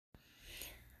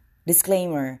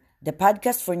Disclaimer: the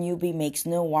podcast for newbie makes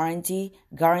no warranty,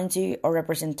 guarantee, or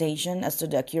representation as to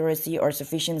the accuracy or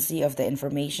sufficiency of the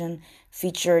information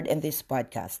featured in this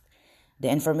podcast. The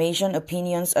information,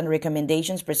 opinions, and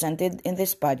recommendations presented in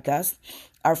this podcast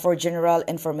are for general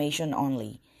information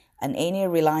only, and any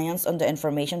reliance on the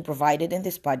information provided in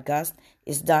this podcast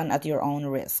is done at your own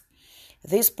risk.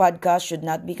 This podcast should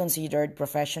not be considered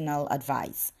professional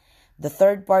advice. The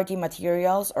third-party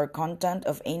materials or content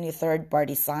of any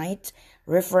third-party site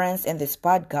referenced in this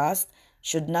podcast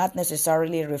should not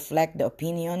necessarily reflect the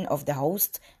opinion of the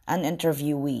host and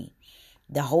interviewee.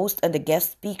 The host and the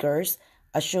guest speakers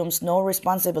assumes no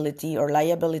responsibility or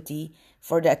liability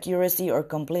for the accuracy or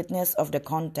completeness of the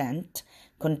content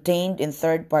contained in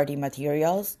third-party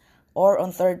materials or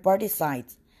on third-party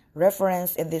sites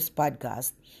referenced in this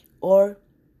podcast, or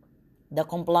the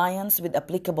compliance with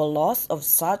applicable laws of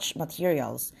such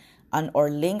materials and or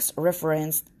links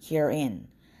referenced herein.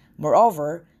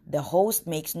 Moreover, the host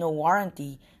makes no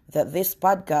warranty that this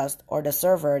podcast or the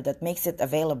server that makes it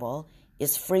available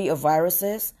is free of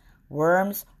viruses,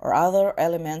 worms, or other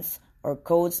elements or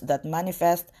codes that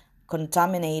manifest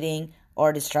contaminating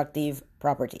or destructive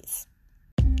properties.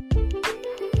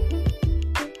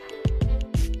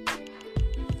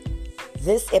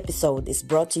 This episode is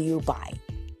brought to you by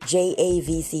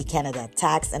JAVC Canada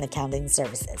Tax and Accounting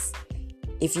Services.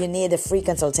 If you need a free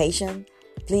consultation,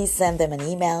 please send them an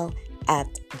email at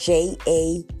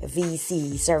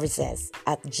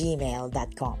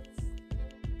javcservices@gmail.com.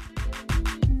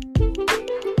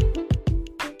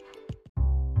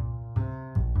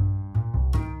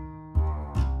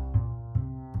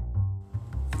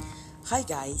 Hi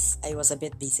guys, I was a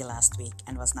bit busy last week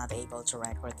and was not able to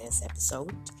record this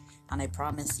episode, and I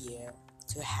promise you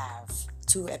to have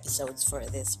 2 episodes for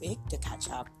this week to catch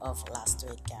up of last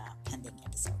week pending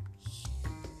episode.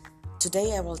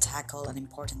 Today I will tackle an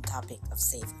important topic of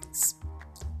savings: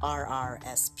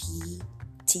 RRSP,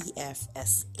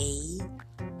 TFSA,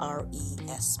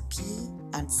 RESP,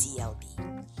 and CLB.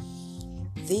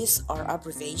 These are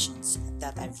abbreviations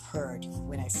that I've heard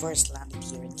when I first landed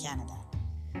here in Canada.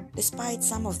 Despite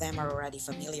some of them are already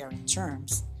familiar in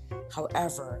terms,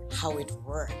 however, how it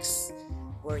works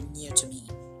were new to me.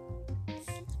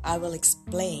 I will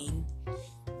explain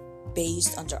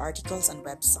based on the articles and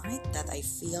website that I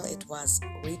feel it was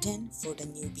written for the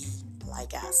newbie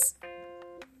like us.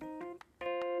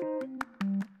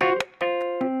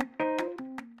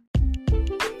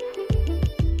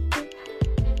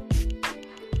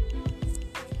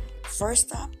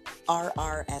 First up,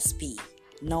 RRSP,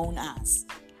 known as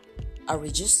a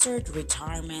Registered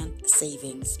Retirement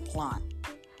Savings Plan.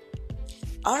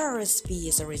 RRSP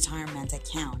is a retirement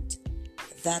account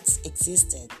that's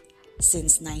existed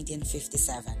since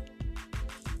 1957.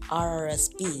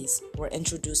 RRSPs were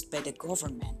introduced by the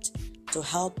government to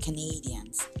help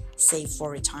Canadians save for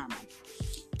retirement.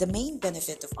 The main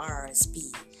benefit of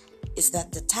RRSP is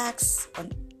that the tax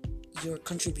on your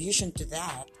contribution to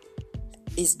that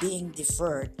is being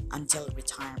deferred until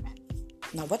retirement.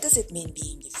 Now, what does it mean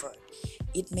being deferred?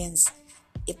 It means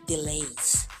it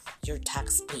delays your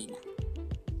tax payment.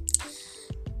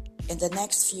 In the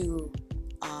next few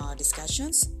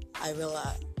discussions, I will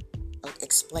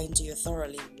explain to you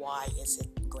thoroughly why is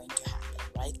it going to happen,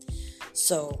 right?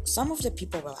 So some of the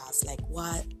people will ask, like,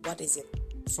 what is it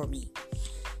for me?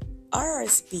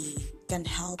 RRSP can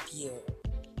help you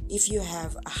if you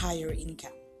have a higher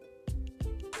income.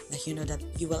 Like, you know that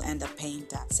you will end up paying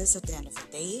taxes at the end of the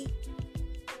day.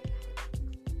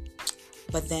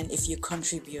 But then if you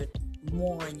contribute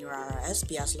more in your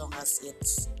RRSP, as long as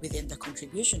it's within the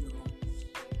contribution rule,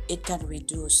 it can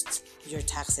reduce your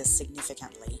taxes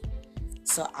significantly.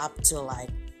 So up to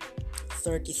like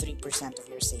 33% of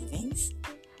your savings.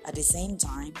 At the same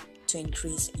time, to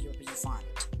increase your refund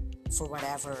for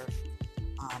whatever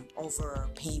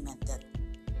overpayment that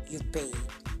you paid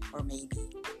or maybe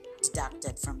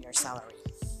deducted from your salary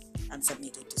and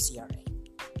submitted to CRA.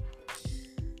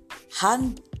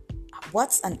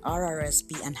 What's an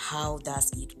RRSP and how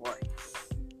does it work?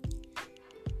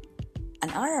 An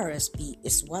RRSP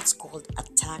is what's called a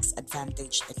tax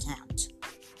advantage account,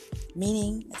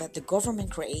 meaning that the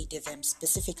government created them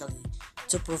specifically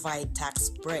to provide tax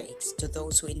breaks to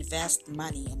those who invest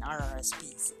money in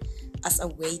RRSPs as a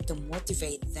way to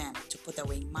motivate them to put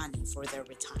away money for their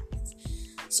retirement.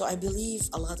 So I believe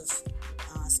a lot of,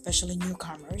 especially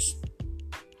newcomers,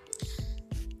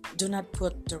 do not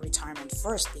put the retirement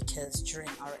first, because during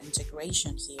our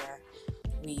integration here,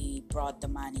 we brought the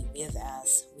money with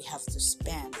us. We have to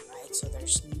spend, right? So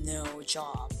there's no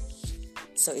job.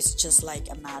 So it's just like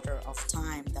a matter of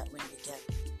time that when we get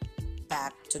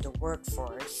back to the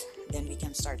workforce, then we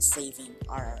can start saving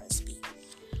RRSP.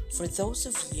 For those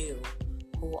of you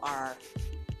who are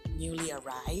newly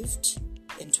arrived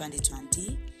in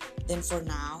 2020, then for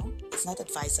now, it's not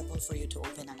advisable for you to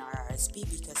open an RRSP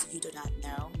because you do not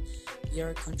know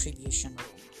your contribution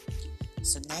rule.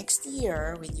 So next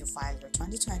year, when you file your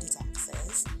 2020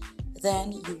 taxes,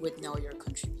 then you would know your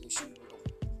contribution rule.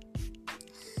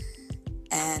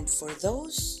 And for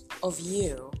those of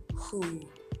you who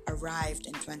arrived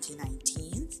in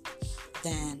 2019,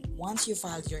 then once you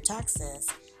filed your taxes,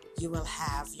 you will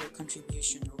have your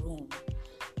contribution room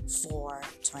for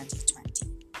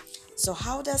 2020. So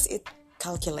how does it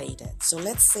calculate it? So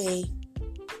let's say,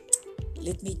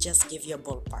 let me just give you a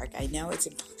ballpark. I know it's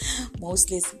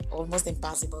almost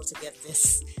impossible to get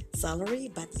this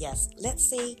salary, but yes, let's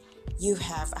say you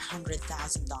have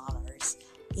 $100,000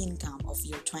 income of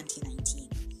your 2019.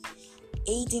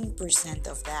 18%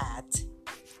 of that,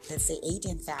 let's say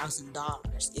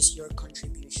 $18,000 is your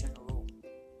contribution room,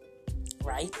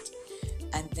 right?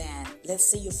 And then let's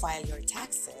say you file your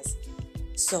taxes,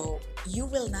 so you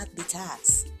will not be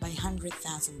taxed by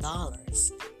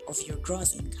 $100,000 of your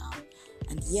gross income,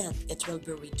 and yet it will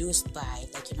be reduced by,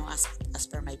 as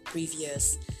per my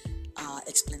previous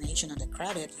explanation on the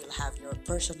credit, you'll have your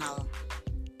personal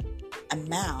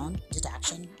amount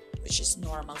deduction, which is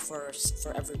normal for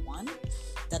everyone,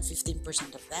 that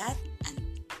 15% of that, and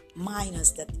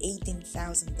minus that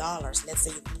 $18,000. Let's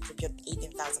say you contribute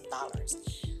 $18,000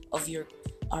 of your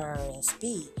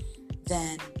RRSP,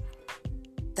 then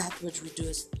that would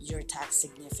reduce your tax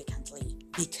significantly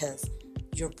because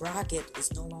your bracket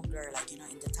is no longer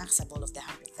in the taxable of the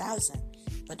 100,000,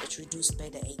 but it's reduced by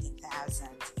the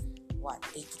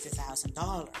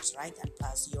 $82,000, right? And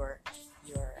plus your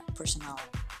personal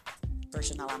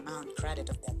amount credit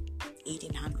of that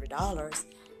 $1,800,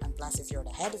 and plus if you're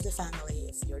the head of the family,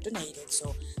 if you're donated,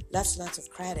 so lots of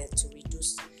credit to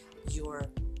reduce your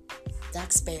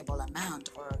tax payable amount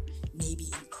or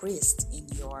maybe increased in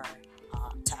your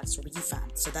tax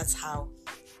refund. So that's how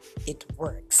it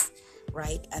works,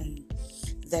 right? And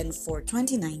then for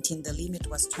 2019, the limit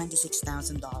was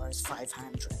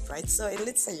 $26,500, right? So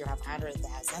let's say you have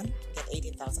 100,000, get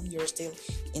 18,000, you're still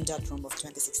in that room of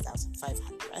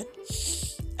 26,500.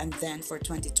 And then for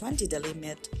 2020, the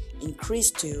limit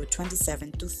increased to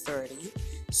 27 to 30,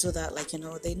 so that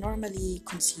they normally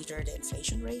consider the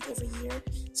inflation rate every year,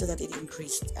 so that it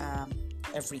increased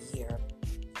every year.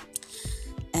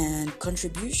 And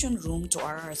contribution room to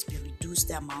RRSP reduced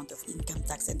the amount of income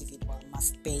tax individual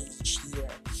must pay each year.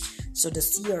 So the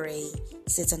CRA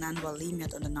sets an annual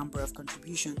limit on the number of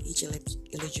contribution each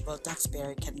eligible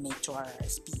taxpayer can make to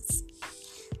RRSPs.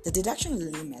 The deduction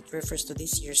limit refers to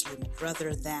this year's limit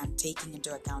rather than taking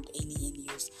into account any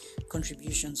in-use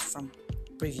contributions from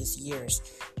previous years.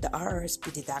 The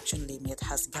RRSP deduction limit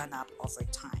has gone up over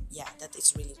time. Yeah, that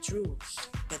is really true.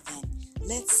 But then,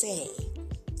 let's say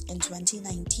in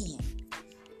 2019,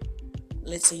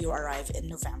 let's say you arrive in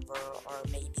November or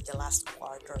maybe the last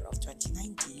quarter of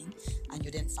 2019 and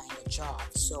you didn't find a job.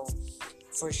 So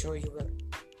for sure you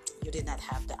did not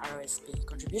have the RRSP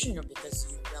contribution because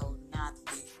you will not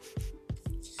be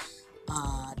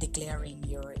declaring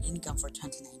your income for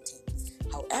 2019.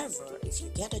 However, if you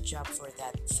get a job for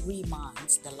that 3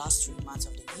 months, the last 3 months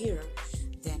of the year,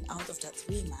 then out of that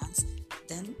 3 months,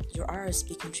 then your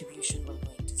RRSP contribution will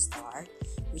going to start,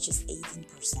 which is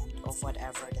 18% of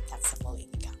whatever the taxable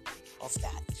income of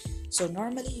that. So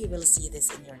normally you will see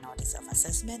this in your notice of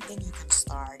assessment, then you can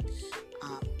start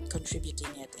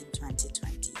contributing it in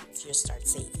 2020 if you start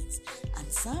savings.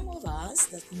 And some of us,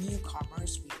 the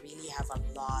newcomers, we really have a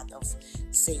lot of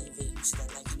savings that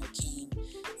came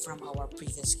from our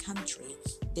previous country.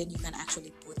 Then you can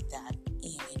actually put that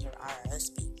in your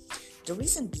RRSP. The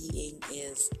reason being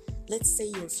is, let's say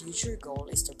your future goal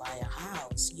is to buy a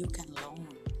house, you can loan,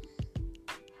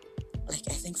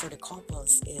 I think for the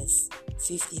couples is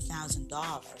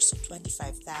 $50,000, so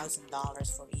 $25,000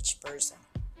 for each person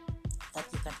that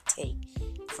you can take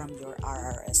from your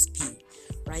RRSP,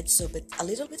 right? So, but a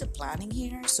little bit of planning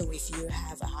here. So if you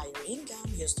have a higher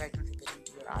income, you start contributing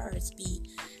to your RRSP.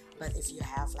 But if you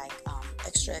have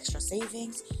extra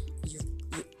savings, you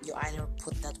either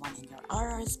put that one in your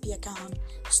RRSP account,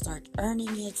 start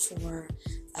earning it for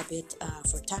a bit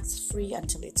for tax-free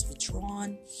until it's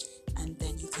withdrawn, and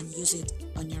then you can use it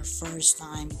on your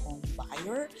first-time home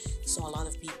buyer. So a lot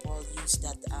of people use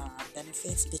that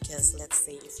benefits because let's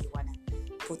say if you want to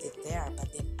put it there,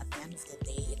 but then at the end of the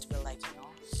day, it will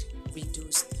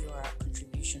reduce your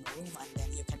contribution room, and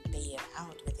then you can pay it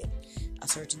out within a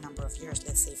certain number of years.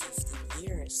 Let's say 15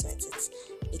 years. So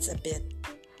it's a bit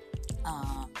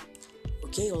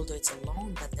okay, although it's a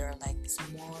loan, but there are like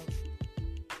small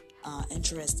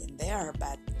interest in there,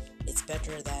 but it's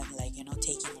better than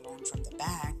taking a loan from the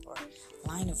bank or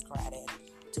line of credit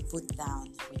to put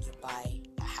down when you buy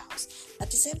a house. At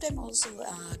the same time, also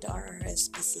the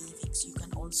RRSP savings, you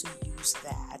can also use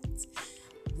that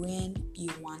when you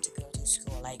want to go to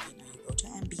school, you go to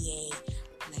MBA,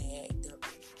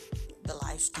 the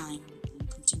lifetime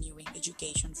continuing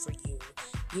education for you.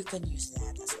 You can use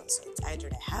that as well. So it's either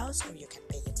the house or you can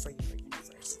pay it for your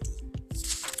university.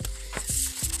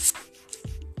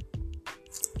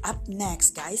 Up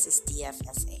next, guys, is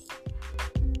TFSA.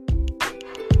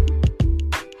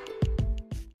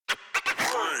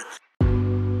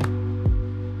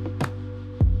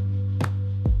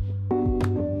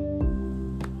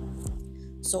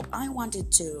 So I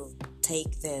wanted to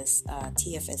take this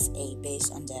TFSA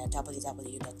based on the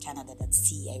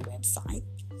www.canada.ca website.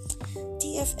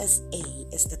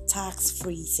 TFSA is the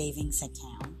tax-free savings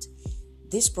account.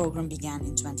 This program began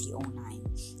in 2009.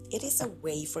 It is a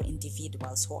way for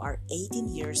individuals who are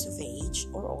 18 years of age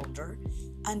or older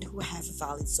and who have a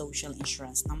valid social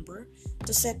insurance number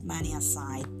to set money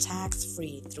aside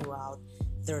tax-free throughout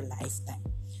their lifetime.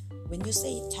 When you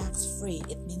say tax-free,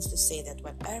 it means to say that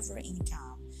whatever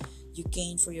income you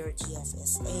gain for your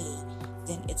TFSA,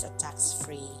 then it's a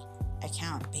tax-free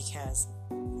account, because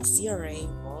CRA,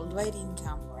 worldwide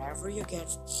income, wherever you get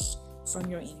from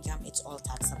your income, it's all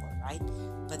taxable, right?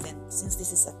 But then since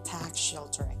this is a tax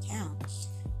shelter account,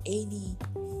 anything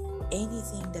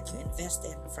that you invest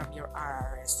in from your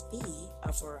RRSP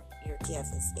or for your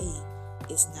TFSA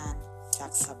is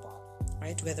non-taxable,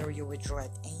 right? Whether you withdraw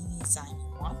at any time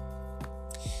you want.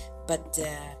 But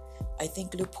I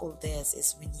think loophole this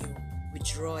is when you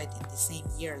withdraw it in the same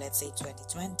year, let's say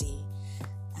 2020,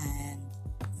 and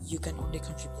you can only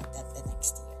contribute that the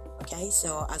next year. Okay,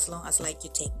 so as long as you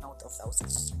take note of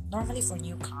those. Normally for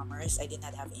newcomers, I did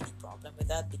not have any problem with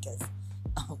that because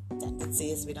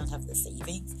tendency is we don't have the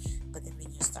savings. But then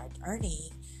when you start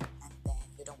earning and then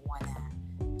you don't want to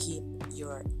keep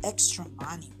your extra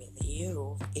money with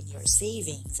you in your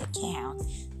savings account,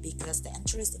 because the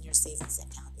interest in your savings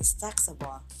account is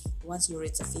taxable once you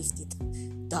reach a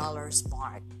 $50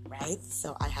 mark, right?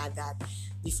 So I had that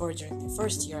before. During the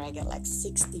first year, I got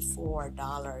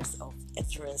 $64 of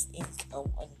interest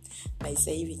income on my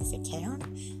savings account,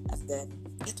 and then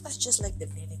it was just the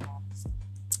minimum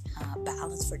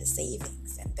balance for the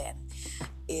savings, and then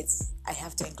I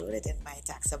have to include it in my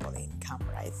taxable income,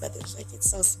 right? But it's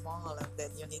so small, and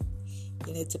then you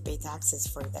need to pay taxes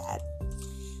for that.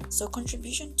 So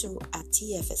contribution to a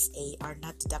TFSA are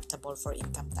not deductible for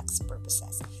income tax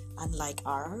purposes. Unlike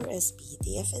RRSP,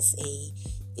 TFSA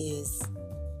is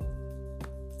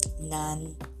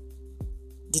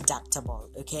non-deductible,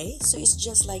 okay? So it's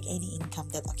just like any income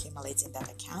that accumulates in that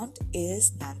account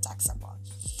is non-taxable.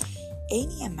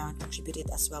 Any amount contributed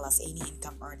as well as any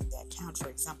income earned in the account, for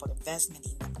example, investment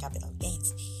income, capital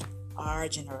gains, are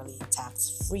generally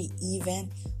tax-free even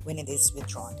when it is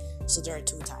withdrawn. So there are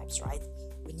two types, right?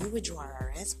 When you withdraw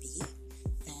RRSP,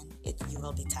 then you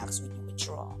will be taxed when you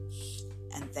withdraw.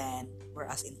 And then,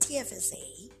 whereas in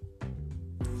TFSA,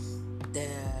 the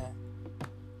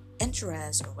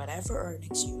interest or whatever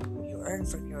earnings you earn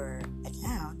from your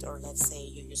account, or let's say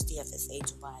you use TFSA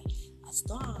to buy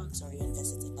stocks, or you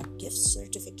invested in a gift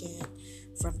certificate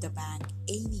from the bank,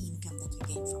 any income that you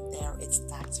gain from there, it's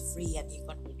tax-free and you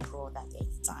can withdraw that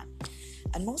anytime.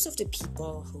 And most of the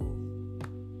people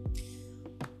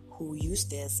who use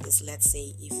this is, let's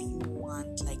say, if you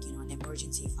want an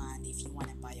emergency fund, if you want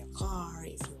to buy a car,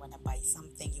 if you want to buy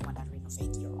something, you want to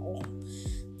renovate your home,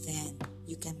 then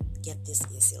you can get this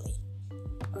easily.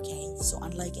 Okay, so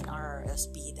unlike in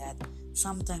RRSP that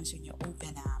sometimes when you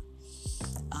open up,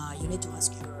 you need to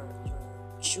ask your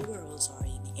insurer also, or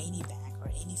in any bank or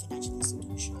any financial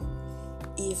institution,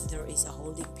 if there is a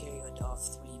holding period of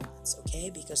 3 months, okay?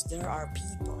 Because there are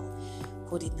people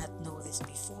who did not know this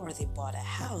before. They bought a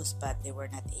house, but they were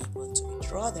not able to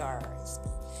withdraw their RRSP.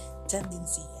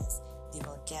 Tendency is they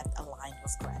will get a line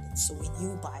of credit. So when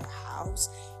you buy a house,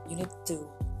 you need to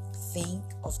think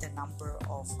of the number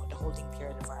of the holding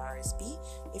period of RRSP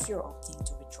if you're opting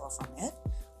to withdraw from it,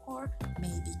 or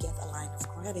maybe get a line of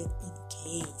credit in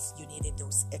case you needed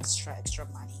those extra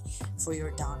money for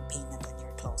your down payment and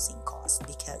your closing costs,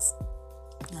 because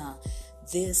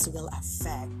this will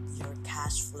affect your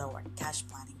cash flow or cash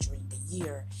planning during the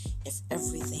year if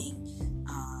everything,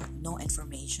 no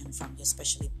information from you,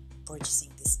 especially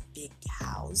purchasing this big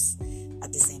house.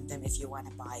 At the same time, if you want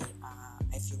to buy,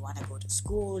 if you want to go to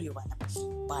school, you want to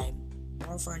buy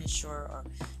more furniture, or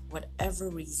whatever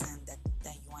reason that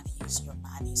you want to use use your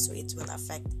money. So it will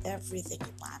affect everything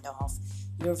you planned off,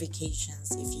 your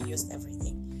vacations, if you used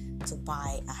everything to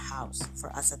buy a house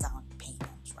for as a down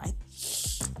payment, right?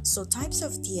 So types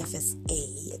of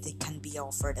TFSA, they can be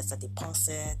offered as a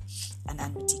deposit, an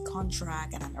annuity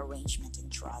contract, and an arrangement in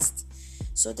trust.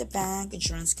 So the bank,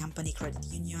 insurance company, credit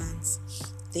unions,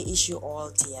 they issue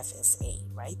all TFSA,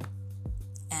 right?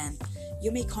 And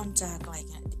you may contact, like,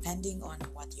 depending on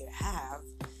what you have.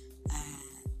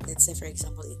 Let's say, for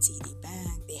example, in TD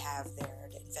Bank, they have the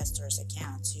investors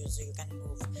account. So you can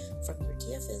move from your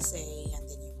TFSA and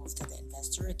then you move to the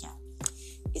investor account.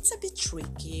 It's a bit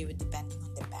tricky depending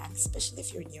on the bank, especially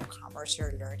if you're newcomers,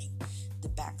 you're learning the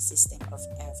bank system of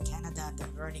Canada and then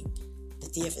learning the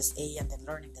TFSA and then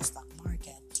learning the stock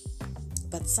market.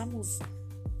 But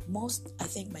I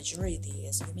think majority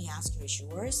is, you may ask your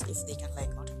issuers if they can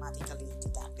automatically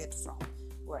deduct it from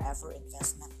wherever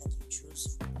investment that you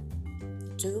choose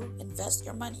to invest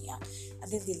your money at,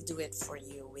 and then they'll do it for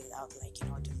you without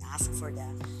to ask for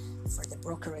the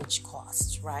brokerage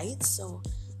costs, right? So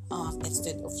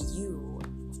instead of you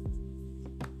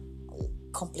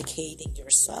complicating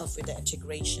yourself with the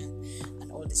integration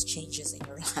and all these changes in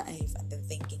your life and then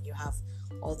thinking you have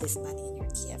all this money in your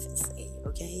TFSA,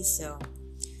 okay? So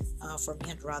for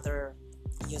me, I'd rather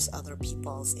use other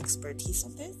people's expertise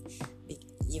on this.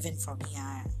 Even for me,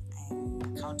 I'm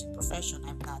an accounting profession.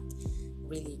 I'm not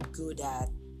really good at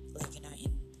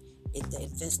in the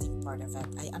investing part of it.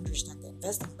 I understand the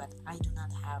investing, but I do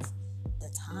not have the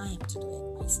time to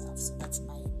do it myself. So that's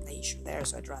the issue there.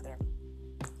 So I'd rather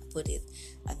put it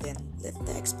and then let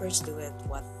the experts do it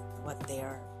what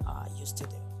they're used to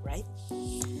do, right?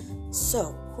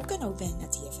 So who can open a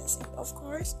TFSA? Of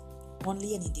course,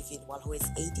 only an individual who is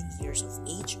 18 years of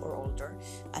age or older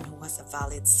and who has a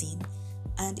valid SIN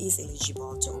and is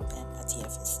eligible to open a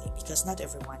TFSA, because not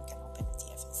everyone can open a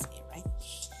TFSA, right?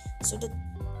 So the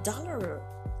dollar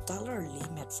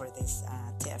limit for this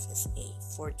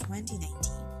TFSA for 2019,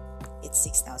 it's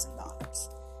 $6,000.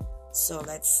 So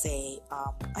let's say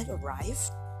I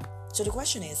arrived. So the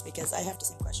question is, because I have the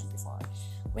same question before,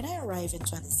 when I arrived in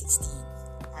 2016,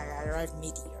 I arrived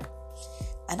mid-year,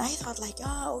 and I thought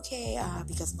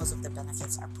because most of the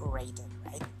benefits are prorated,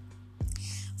 right?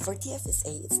 For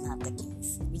TFSA, it's not the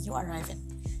case. When you arrive in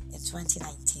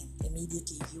 2019,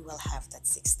 immediately you will have that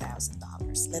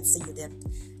 $6,000. Let's say you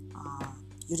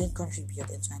didn't contribute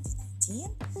in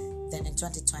 2019, then in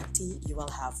 2020 you will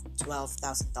have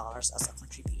 $12,000 as a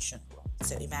contribution rule.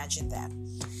 So imagine that.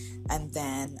 And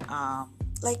then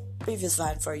like previous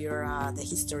line for your the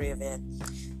history of it,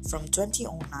 from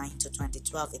 2009 to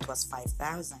 2012 it was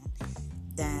 5,000.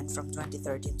 Then from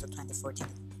 2013 to 2014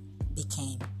 it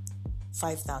became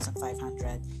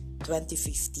 5,500.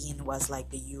 2015 was like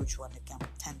the huge one, it came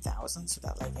 10,000. So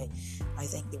that I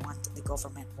think the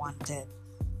government wanted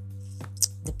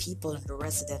the people and the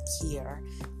resident here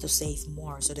to save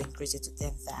more, so they increased it to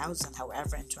 10,000.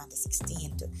 However, in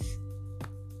 2016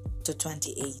 to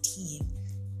 2018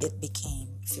 it became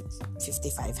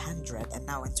 5,500, and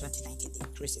now in 2019 they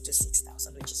increased it to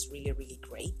 6,000, which is really, really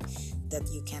great that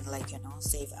you can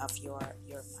save up your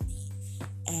money.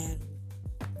 And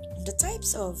the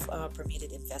types of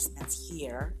permitted investments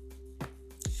here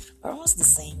are almost the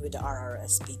same with the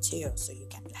RRSP too. So you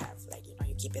can have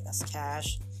you keep it as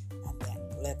cash and then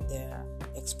let the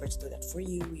experts do that for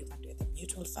you. You can do it in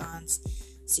mutual funds,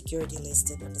 security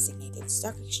listed on designated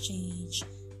stock exchange,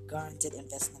 guaranteed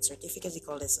investment certificates. We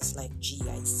call this as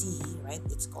GIC, right?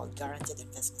 It's called guaranteed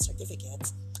investment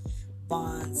certificates.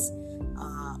 Bonds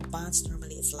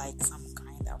normally it's some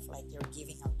kind of you're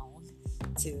giving a loan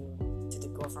to the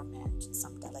government.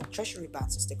 Some treasury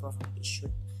bonds is the government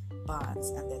issued bonds,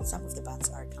 and then some of the bonds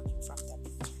are coming from the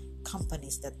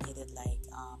companies that needed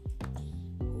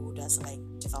who does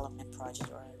development project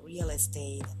or real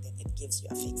estate, and then it gives you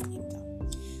a fixed income.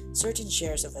 Certain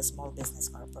shares of a small business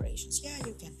corporations,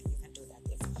 you can do that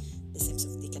if it seems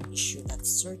if they can issue that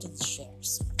certain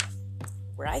shares,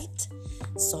 right?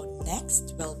 So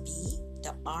next will be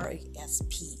the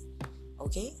RRSP.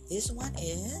 Okay, this one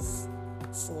is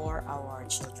for our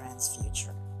children's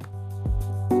future.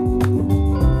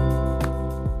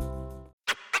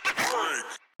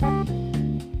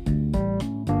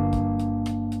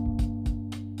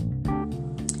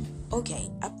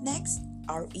 Okay, up next,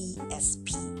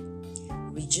 RESP,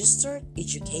 Registered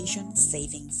Education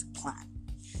Savings Plan.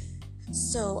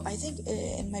 So I think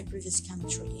in my previous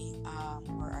country,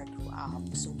 where I grew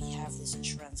up, so we have this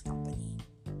insurance company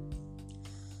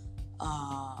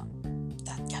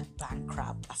that got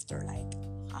bankrupt after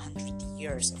 100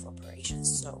 years of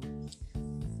operations. So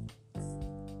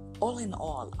all in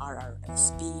all,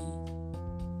 RRSP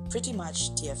pretty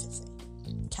much TFSA.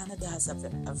 Canada has a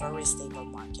very stable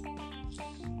market.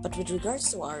 But with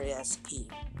regards to RESP,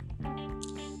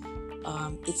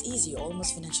 it's easy.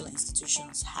 Almost financial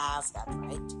institutions have that,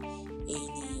 right?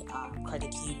 Any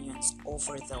credit unions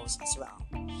offer those as well.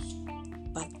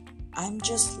 But I'm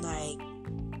just like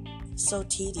so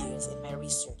tedious in my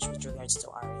research with regards to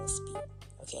RESP.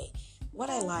 Okay, what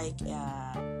I like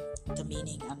the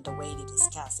meaning and the way they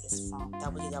discuss is from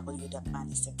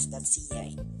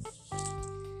www.moneysense.ca.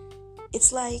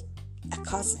 It's like a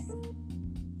cousin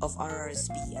of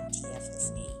RRSP and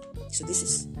TFSA. So this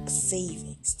is a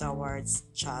savings towards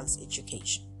child's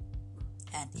education.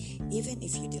 And even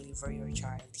if you deliver your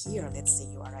child here, let's say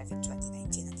you arrive in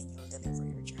 2019 and then you'll deliver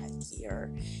your child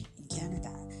here in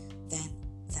Canada, then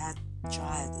that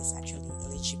child is actually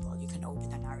eligible. You can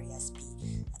open an RESP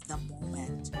at the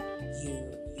moment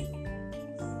you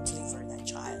deliver that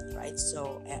child, right?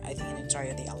 So I think in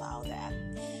Ontario they allow that.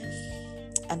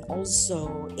 And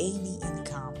also any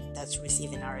income that's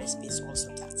received in RSP is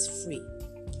also tax free.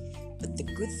 But the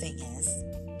good thing is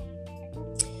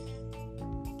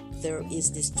there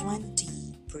is this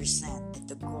 20% that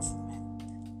the government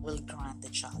will grant the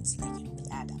child. Like, we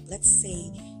add up. Let's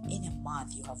say in a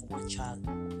month you have one child,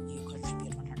 you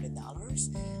contribute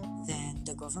 $100, then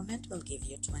the government will give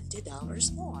you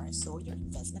 $20 more. So your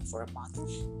investment for a month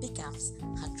becomes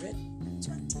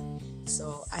 $120.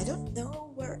 So I don't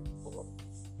know where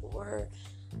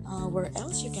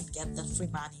else you can get that free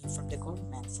money from the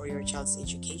government for your child's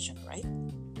education, right?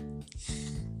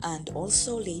 And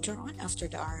also later on, after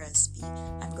the RSP,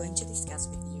 I'm going to discuss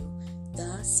with you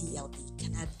the CLB,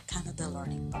 Canada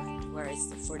Learning Band, where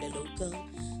it's for the local,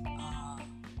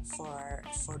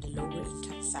 for the lower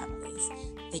income families.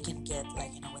 They can get,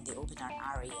 like, when they open an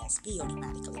RESP,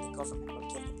 automatically the government will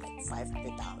give them like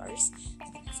 $500,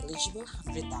 and then if eligible,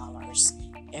 $100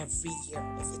 every year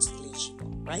if it's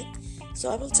eligible, right? So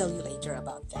I will tell you later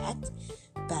about that.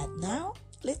 But now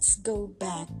let's go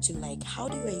back to, like, how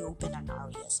do I open an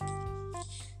RESP?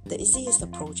 The easiest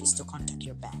approach is to contact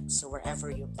your bank, so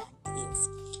wherever your bank is.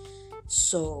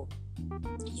 So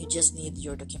you just need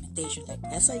your documentation like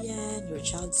SIN, your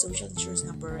child's social insurance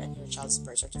number, and your child's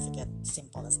birth certificate.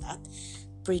 Simple as that.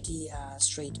 Pretty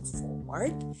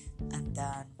straightforward. And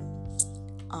then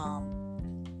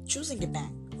choosing the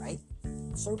bank, right?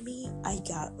 For me, I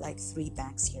got like 3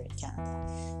 banks here in Canada.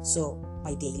 So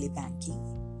my daily banking,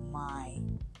 my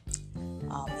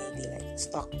maybe like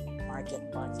stock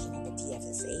market banking in the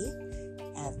TFSA,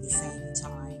 at the same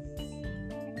time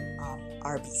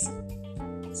RBC.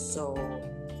 So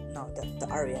no, the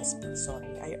RESP, sorry.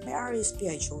 My RESP,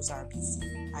 I chose RBC.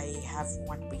 I have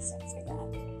one reason for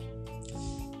that.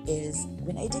 Is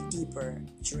when I dig deeper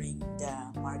during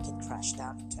the market crash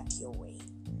down in 2008,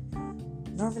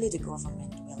 normally the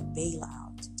government will bail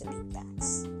out the big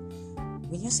banks.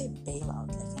 When you say bailout,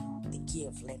 like, they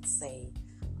give, let's say,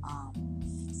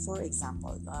 for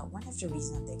example, one of the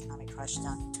reasons the economic crash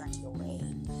down in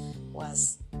 2008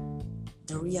 was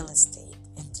the real estate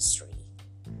industry,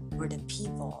 where the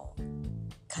people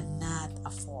cannot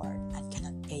afford and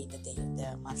cannot pay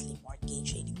the monthly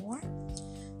mortgage anymore.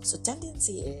 So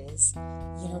tendency is,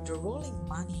 the rolling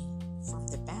money from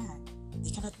the bank, they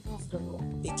cannot move the roll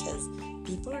because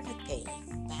people are not paying.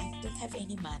 Bank don't have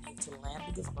any money to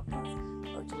lend to the government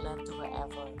or to lend to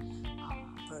whatever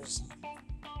person.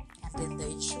 And then the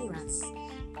insurance,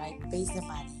 right, pays the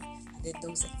money. And then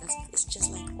those investments, it's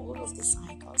just like all of the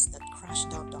cycles that crashed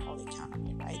down the whole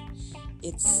economy, right?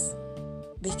 It's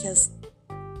because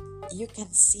you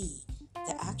can see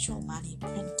the actual money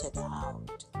printed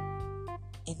out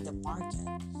in the market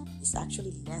is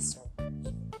actually lesser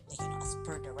as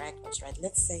per the records, right?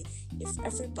 Let's say if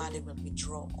everybody will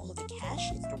withdraw all of the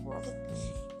cash in the world,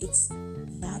 it's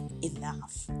not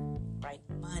enough, right?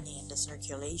 Money in the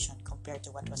circulation compared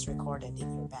to what was recorded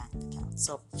in your bank account.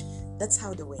 So that's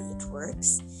how the way it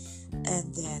works.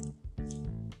 And then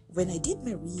when I did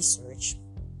my research,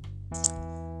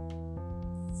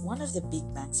 one of the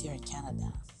big banks here in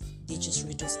Canada, they just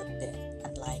reduced a bit,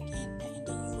 unlike in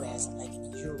the US, and like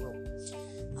in Europe,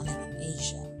 and like in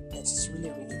Asia, that just really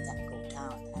didn't go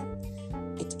down. And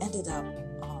it ended up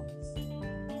a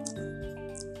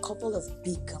couple of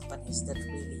big companies that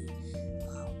really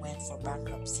went for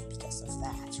bankruptcy because of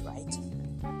that, right?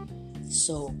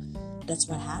 So that's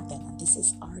what happened. And this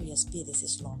is RESP, this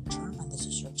is long term, and this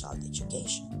is your child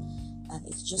education, and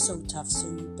it's just so tough. So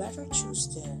you better choose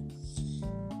the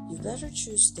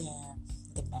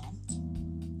bank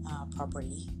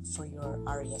properly for your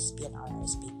RESP and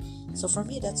RRSP. So for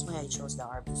me, that's why I chose the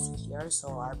RBC here. So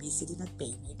RBC did not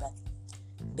pay me, but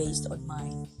based on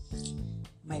my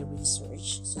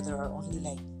research, so there are only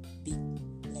like big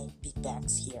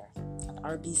banks here, and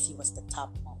RBC was the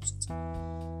topmost.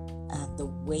 And the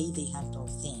way they handle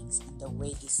things and the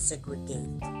way they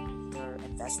segregate their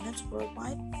investments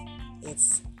worldwide,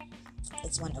 it's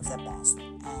one of the best.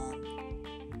 And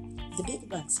the big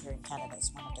banks here in Canada is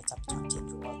one of the top 20 in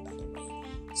the world, by the way.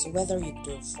 So whether you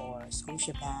do for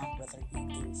Scotiabank, whether you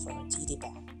do for TD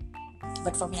Bank,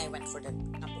 but for me, I went for the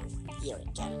number one here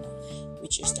in Canada,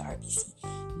 which is the RBC.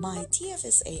 My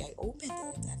TFSA, I opened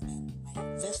it, and my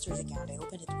investors account, I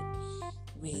opened it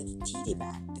with TD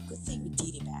Bank. The good thing with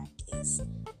TD Bank is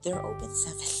they're open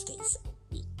 7 days a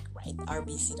week, right?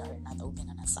 RBC are not open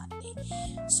on a Sunday.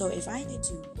 So if I need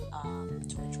to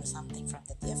withdraw something from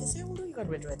the TFSA, well, you can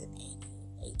withdraw it in any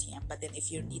ATM. But then if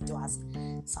you need to ask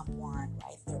someone,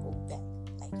 right, they're open,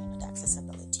 like, the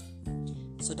accessibility.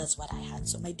 So that's what I had.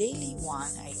 So my daily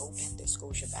one, I opened the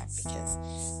Scotiabank because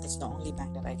that's the only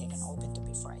bank that I can open to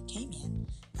before I came in.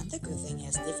 And the good thing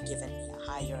is they've given me a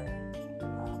higher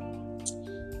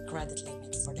credit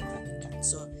limit for the credit card.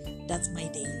 So that's my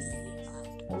daily.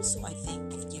 And also, I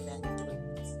think they've given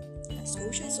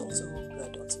Scotia is also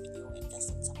good. Also, when you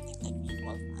invest in something like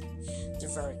mutual fund, they're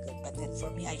very good. But then for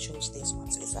me, I chose this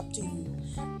one. So it's up to you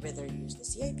whether you use the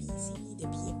CIBC, the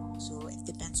BMO. So it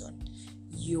depends on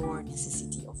your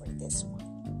necessity over this one.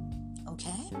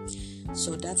 Okay,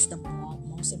 so that's the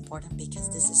most important, because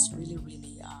this is really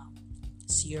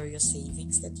serious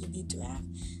savings that you need to have,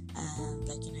 and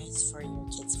it's for your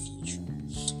kids' future.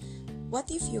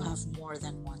 What if you have more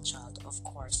than one child? Of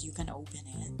course, you can open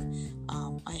it.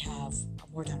 I have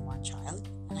more than one child,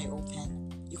 and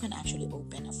you can actually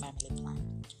open a family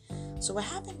plan. So what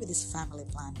happened with this family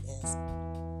plan is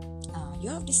you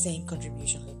have the same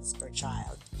contribution limits per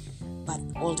child, but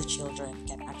all the children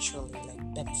can actually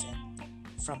benefit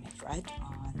from it, right?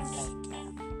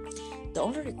 The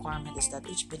only requirement is that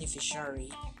each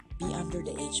beneficiary be under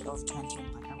the age of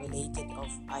 21 and related of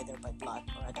either by blood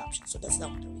or adoption. So that's the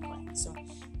only requirement. So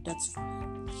that's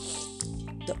fine.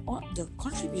 The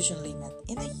contribution limit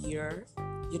in a year,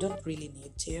 you don't really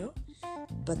need to,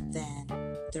 but then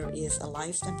there is a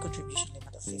lifetime contribution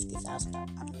limit of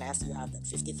 $50,000. Unless you have that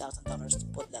 $50,000 to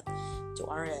put that to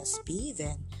RSP,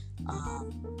 then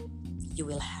you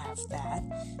will have that.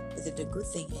 But the good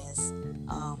thing is,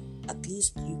 at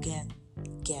least you can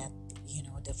get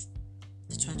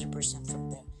the 20%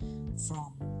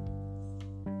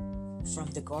 from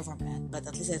the government. But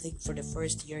at least I think for the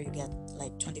first year you get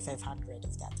 $2,500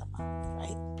 of that amount,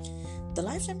 right? The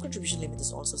lifetime contribution limit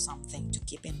is also something to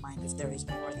keep in mind if there is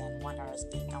more than one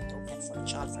RSP account open for a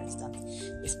child. For instance,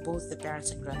 if both the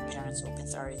parents and grandparents open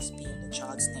RSP in the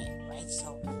child's name, right?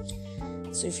 So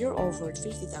if you're over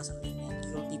 50,000 limit,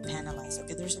 you'll be penalized.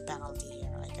 Okay, there's a penalty here,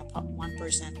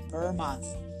 1% per month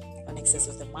on excess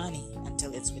of the money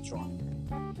until it's withdrawn.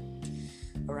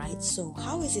 Alright, so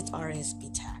how is it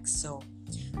RSP taxed? So,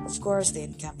 of course, the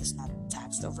income is not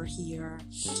taxed over here.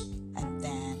 And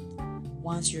then,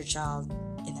 once your child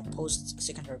in a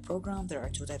post-secondary program, there are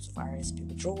 2 types of RSP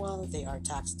withdrawal. They are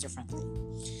taxed differently.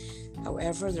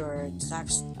 However, their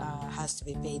tax has to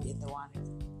be paid in the one.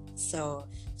 So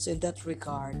in that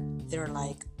regard, they're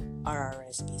like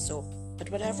RRSP. So, but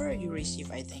whatever you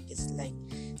receive, I think is like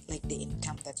the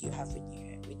income that you have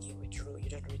when you withdraw. You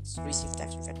don't receive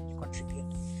tax refund when you contribute.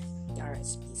 The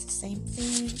RSP is the same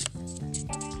thing.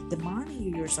 The money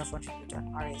you yourself contribute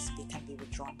on RSP can be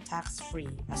withdrawn tax-free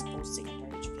as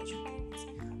post-secondary education payments.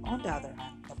 On the other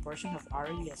hand, the portion of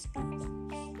RESP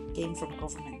that came from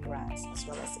government grants as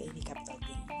well as any capital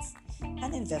gains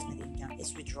and investment income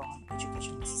is withdrawn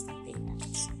education assistance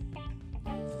payments.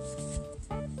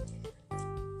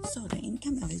 So the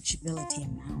income eligibility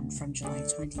amount from July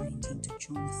 2019 to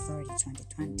June 30,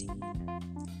 2020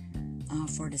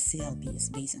 for the CLB is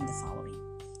based on the following.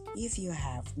 If you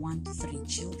have 1 to 3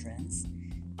 children,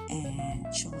 and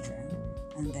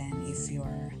then if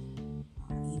your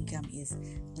income is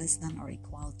less than or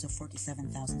equal to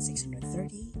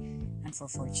 47,630, and for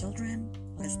 4 children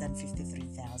less than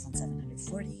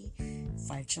 53,740,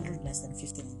 5 children less than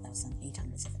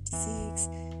 59,876,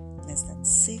 less than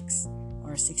 6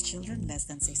 or 6 children less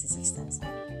than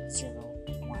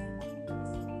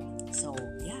 66,001. So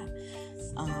yeah,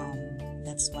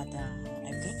 that's what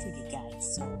I've got for you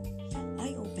guys. So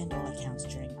I opened all accounts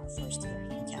during our first year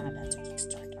in Canada to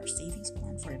kickstart our savings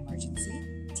plan for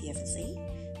emergency, TFSA,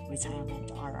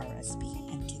 retirement, RRSP,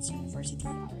 and kids university,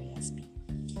 RASP.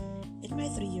 In my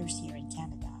 3 years here in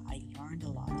Canada, I learned a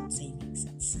lot on savings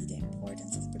and see the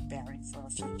importance of preparing for our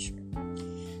future.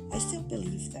 I still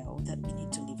believe, though, that we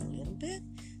need to live a little bit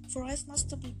for us not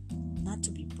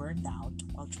to be burned out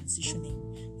while transitioning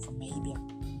from maybe a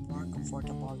more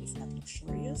comfortable, if not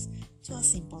luxurious, to a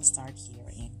simple start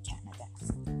here in Canada.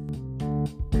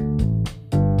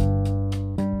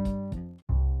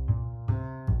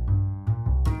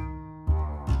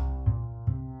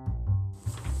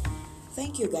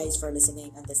 Thank you guys for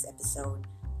listening on this episode.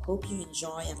 Hope you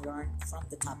enjoy and learn from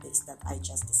the topics that I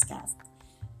just discussed.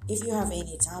 If you have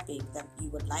any topic that you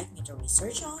would like me to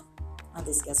research on and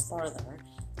discuss further,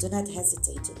 do not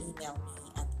hesitate to email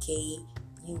me at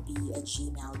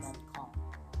kayenewb@gmail.com.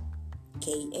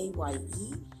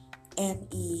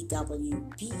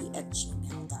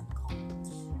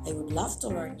 KAYENEWB@gmail.com. I would love to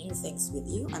learn new things with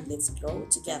you, and let's grow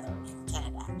together in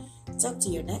Canada. Talk to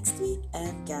you next week,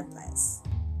 and God bless.